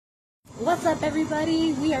What's up,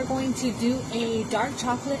 everybody? We are going to do a dark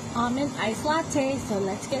chocolate almond iced latte, so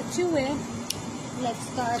let's get to it. Let's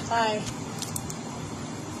start by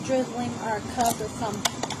drizzling our cup with some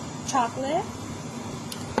chocolate.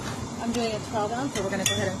 I'm doing a 12 ounce, so we're going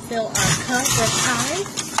to go ahead and fill our cup with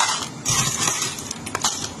ice.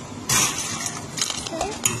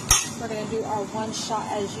 Okay. We're going to do our one shot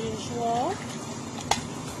as usual.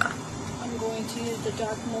 I'm going to use the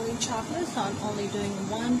dark moldy chocolate, so I'm only doing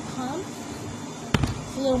one pump.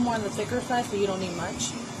 It's a little more on the thicker side, so you don't need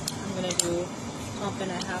much. I'm going to do a pump and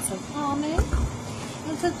a half of almond.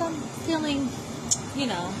 And since I'm feeling,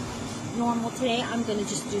 normal today, I'm going to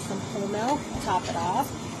just do some whole milk, top it off.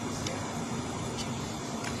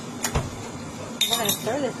 We're going to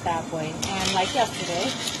stir this bad boy, and like yesterday,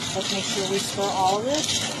 let's make sure we stir all of this.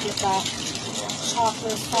 Get that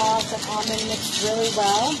chocolate sauce and almond mixed really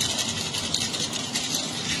well.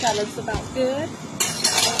 That looks about good.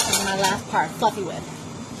 And my last part, fluffy whip.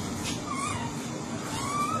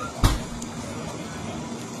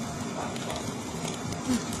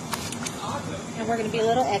 And we're going to be a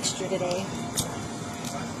little extra today.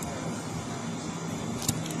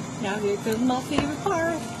 Now here comes my favorite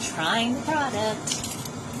part, trying the product.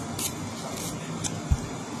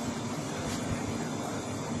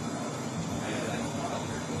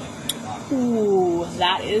 Ooh,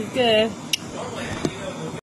 that is good.